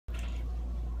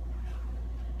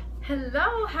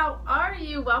Hello, how are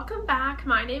you? Welcome back.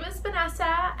 My name is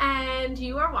Vanessa and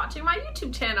you are watching my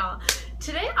YouTube channel.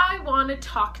 Today I want to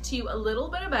talk to you a little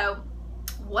bit about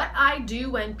what I do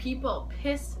when people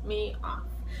piss me off.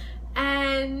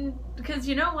 And because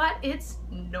you know what? It's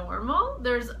normal.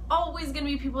 There's always going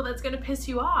to be people that's going to piss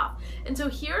you off. And so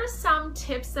here are some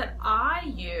tips that I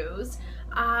use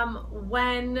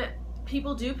when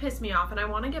people do piss me off and I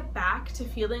want to get back to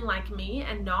feeling like me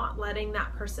and not letting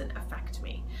that person affect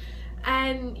me.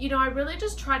 And you know, I really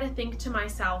just try to think to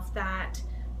myself that,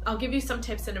 I'll give you some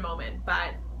tips in a moment,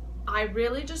 but I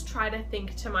really just try to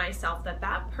think to myself that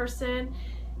that person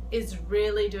is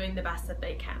really doing the best that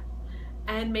they can.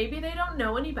 And maybe they don't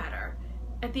know any better.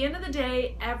 At the end of the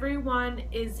day, everyone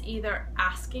is either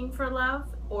asking for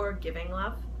love or giving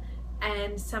love.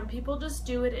 And some people just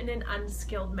do it in an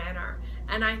unskilled manner.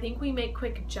 And I think we make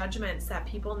quick judgments that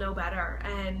people know better,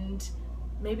 and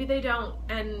maybe they don't,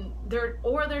 and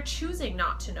they're choosing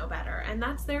not to know better, and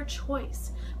that's their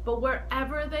choice. But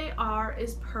wherever they are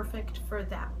is perfect for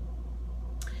them.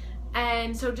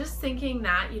 And so just thinking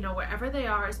that, you know, wherever they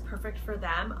are is perfect for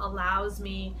them allows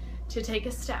me to take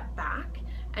a step back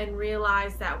and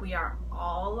realize that we are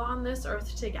all on this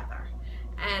earth together.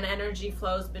 And energy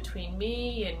flows between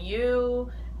me and you,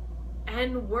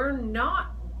 and we're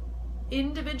not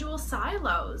individual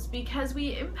silos because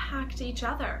we impact each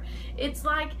other. It's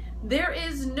like there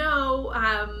is no,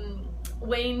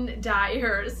 Wayne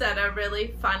Dyer said a really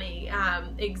funny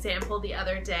example the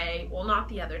other day, well not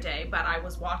the other day, but I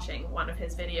was watching one of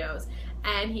his videos,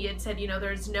 and he had said, you know,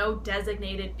 there's no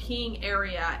designated peeing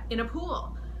area in a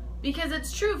pool, because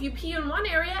it's true, if you pee in one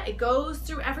area it goes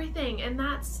through everything, and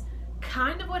that's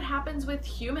kind of what happens with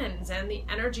humans and the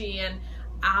energy and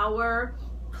our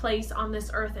place on this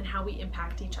earth and how we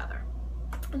impact each other.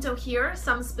 And so here are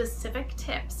some specific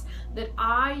tips that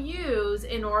I use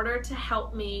in order to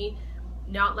help me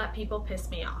not let people piss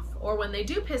me off, or when they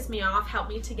do piss me off, help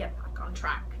me to get back on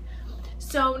track.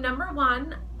 So number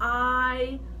one,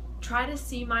 I try to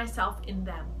see myself in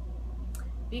them,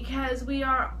 because we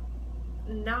are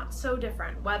not so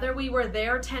different. Whether we were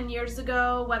there 10 years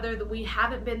ago, whether we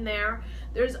haven't been there,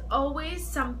 there's always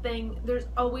something, there's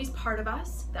always part of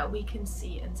us that we can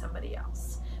see in somebody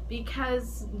else,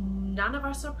 because none of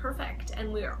us are perfect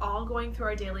and we're all going through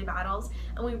our daily battles,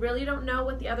 and we really don't know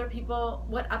what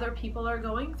other people are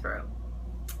going through.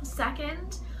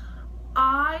 Second,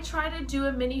 I try to do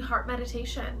a mini heart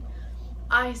meditation.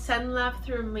 I send love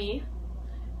through me,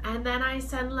 and then I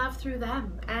send love through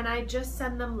them, and I just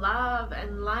send them love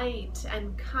and light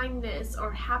and kindness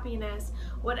or happiness,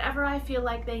 whatever I feel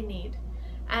like they need.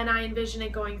 And I envision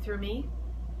it going through me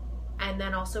and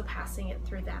then also passing it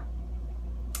through them.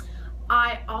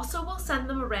 I also will send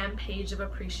them a rampage of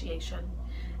appreciation.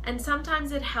 And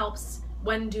sometimes it helps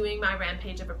when doing my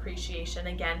rampage of appreciation,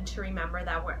 again, to remember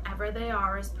that wherever they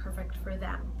are is perfect for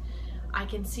them. I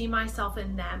can see myself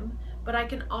in them, but I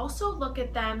can also look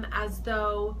at them as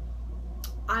though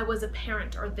I was a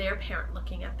parent or their parent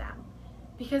looking at them,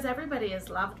 because everybody is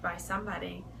loved by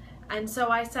somebody. And so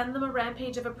I send them a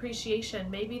rampage of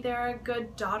appreciation. Maybe they're a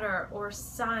good daughter or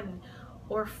son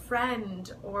or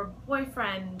friend or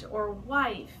boyfriend or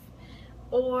wife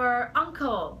or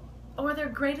uncle, or they're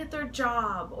great at their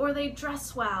job, or they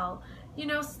dress well. You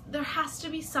know, there has to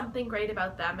be something great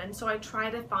about them, and so I try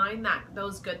to find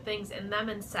those good things in them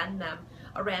and send them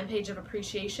a rampage of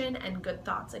appreciation and good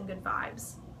thoughts and good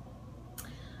vibes.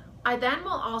 I then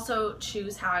will also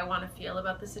choose how I want to feel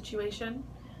about the situation,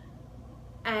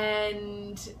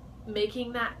 and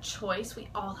making that choice. We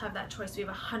all have that choice. We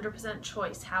have 100%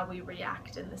 choice how we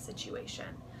react in the situation.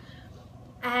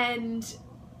 And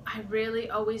I really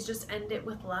always just end it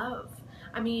with love.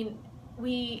 I mean,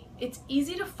 it's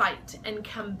easy to fight and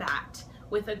combat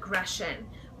with aggression,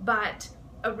 but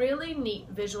a really neat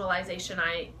visualization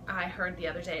I heard the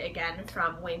other day, again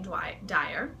from Wayne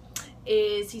Dyer,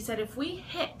 is he said, if we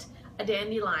hit a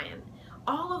dandelion,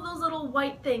 all of those little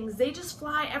white things, they just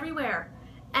fly everywhere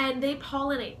and they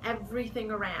pollinate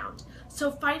everything around. So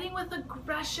fighting with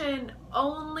aggression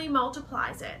only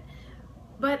multiplies it.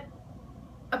 But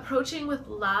approaching with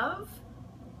love,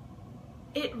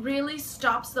 it really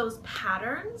stops those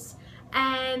patterns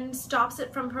and stops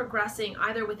it from progressing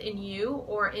either within you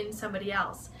or in somebody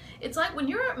else. It's like when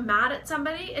you're mad at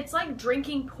somebody, it's like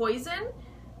drinking poison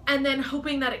and then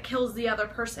hoping that it kills the other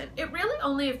person. It really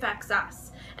only affects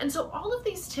us. And so all of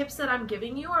these tips that I'm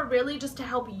giving you are really just to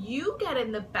help you get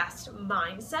in the best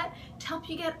mindset, to help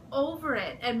you get over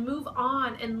it and move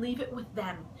on and leave it with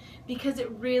them, because it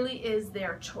really is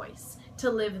their choice to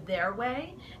live their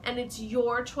way, and it's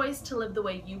your choice to live the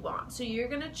way you want. So you're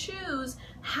gonna choose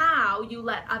how you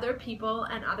let other people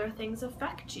and other things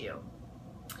affect you.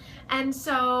 And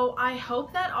so I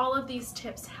hope that all of these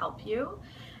tips help you,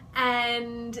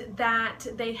 and that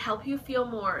they help you feel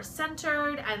more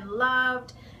centered and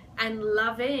loved and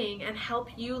loving, and help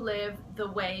you live the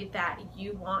way that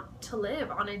you want to live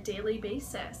on a daily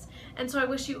basis. And so I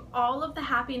wish you all of the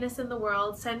happiness in the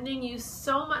world, sending you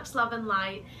so much love and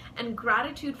light and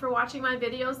gratitude for watching my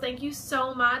videos. Thank you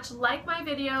so much. Like my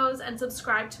videos and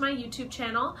subscribe to my YouTube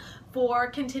channel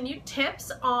for continued tips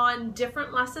on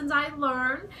different lessons I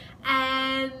learn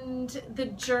and the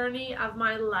journey of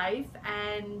my life,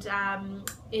 and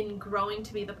in growing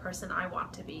to be the person I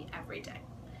want to be every day.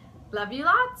 Love you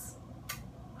lots.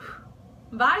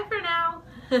 Bye for now.